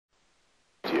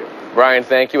Brian,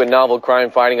 thank you. A novel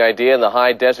crime-fighting idea in the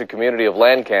high desert community of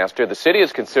Lancaster. The city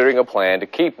is considering a plan to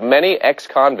keep many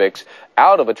ex-convicts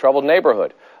out of a troubled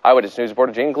neighborhood. Eyewitness News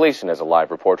reporter Gene Gleason has a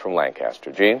live report from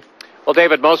Lancaster. Gene? Well,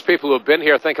 David, most people who have been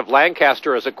here think of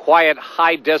Lancaster as a quiet,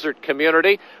 high-desert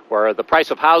community where the price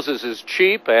of houses is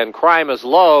cheap and crime is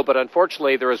low, but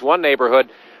unfortunately there is one neighborhood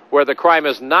where the crime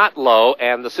is not low,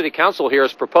 and the city council here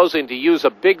is proposing to use a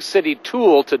big city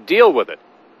tool to deal with it.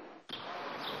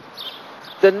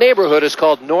 The neighborhood is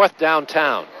called North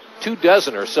Downtown.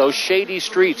 24 or so shady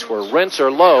streets where rents are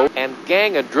low and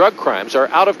gang and drug crimes are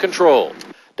out of control.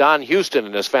 Don Houston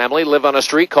and his family live on a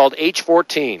street called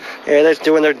H14. Yeah, they're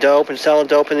doing their dope and selling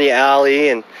dope in the alley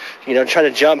and, trying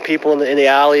to jump people in the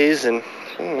alleys and,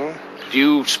 Do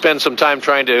you spend some time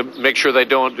trying to make sure they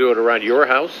don't do it around your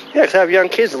house? Yeah, because I have young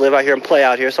kids that live out here and play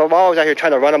out here, so I'm always out here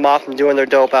trying to run them off and doing their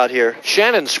dope out here.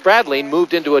 Shannon Spradling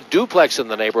moved into a duplex in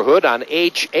the neighborhood on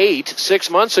H8 6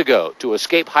 months ago to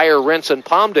escape higher rents in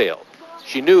Palmdale.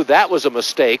 She knew that was a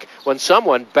mistake when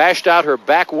someone bashed out her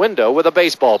back window with a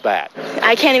baseball bat.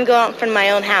 I can't even go out in front of my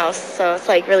own house, so it's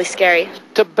really scary.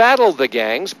 To battle the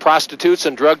gangs, prostitutes,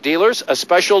 and drug dealers, a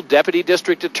special deputy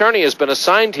district attorney has been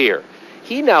assigned here.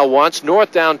 He now wants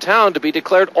North Downtown to be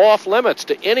declared off limits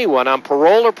to anyone on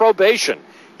parole or probation.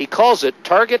 He calls it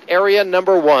Target Area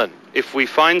Number 1. If we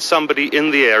find somebody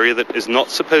in the area that is not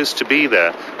supposed to be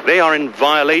there, they are in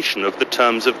violation of the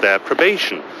terms of their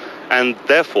probation. And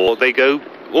therefore, they go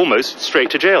almost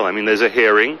straight to jail. I mean, there's a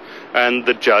hearing, and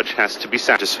the judge has to be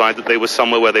satisfied that they were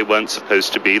somewhere where they weren't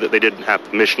supposed to be, that they didn't have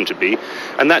permission to be.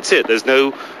 And that's it. There's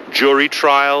no jury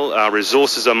trial. Our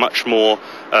resources are much more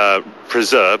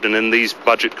preserved, and in these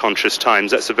budget-conscious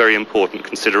times, that's a very important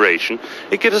consideration.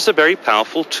 It gives us a very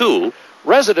powerful tool.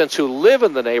 Residents who live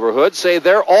in the neighborhood say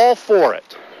they're all for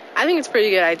it. I think it's a pretty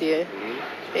good idea.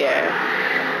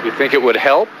 Yeah. You think it would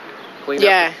help?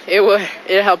 Yeah, it would.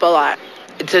 It'd help a lot.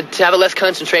 To have a less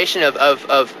concentration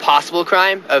of possible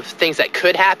crime, of things that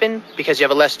could happen, because you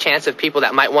have a less chance of people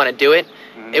that might want to do it,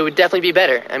 it would definitely be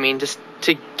better. I mean, just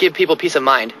to give people peace of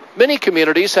mind. Many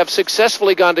communities have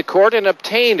successfully gone to court and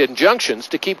obtained injunctions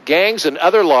to keep gangs and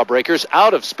other lawbreakers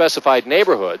out of specified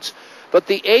neighborhoods. But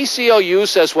the ACLU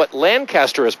says what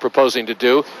Lancaster is proposing to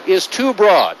do is too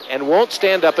broad and won't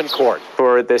stand up in court.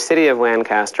 For the City of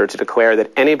Lancaster to declare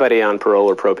that anybody on parole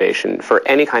or probation for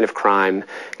any kind of crime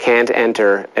can't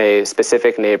enter a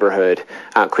specific neighborhood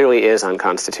clearly is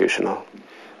unconstitutional.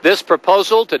 This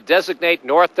proposal to designate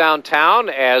North Downtown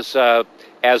as the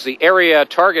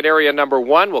target area number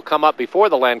 1 will come up before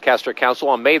the Lancaster Council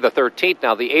on May the 13th.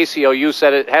 Now, the ACLU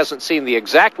said it hasn't seen the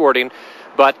exact wording,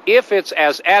 but if it's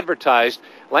as advertised,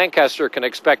 Lancaster can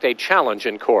expect a challenge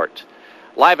in court.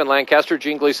 Live in Lancaster,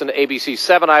 Gene Gleason, ABC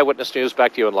 7 Eyewitness News.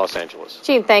 Back to you in Los Angeles.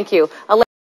 Gene, thank you.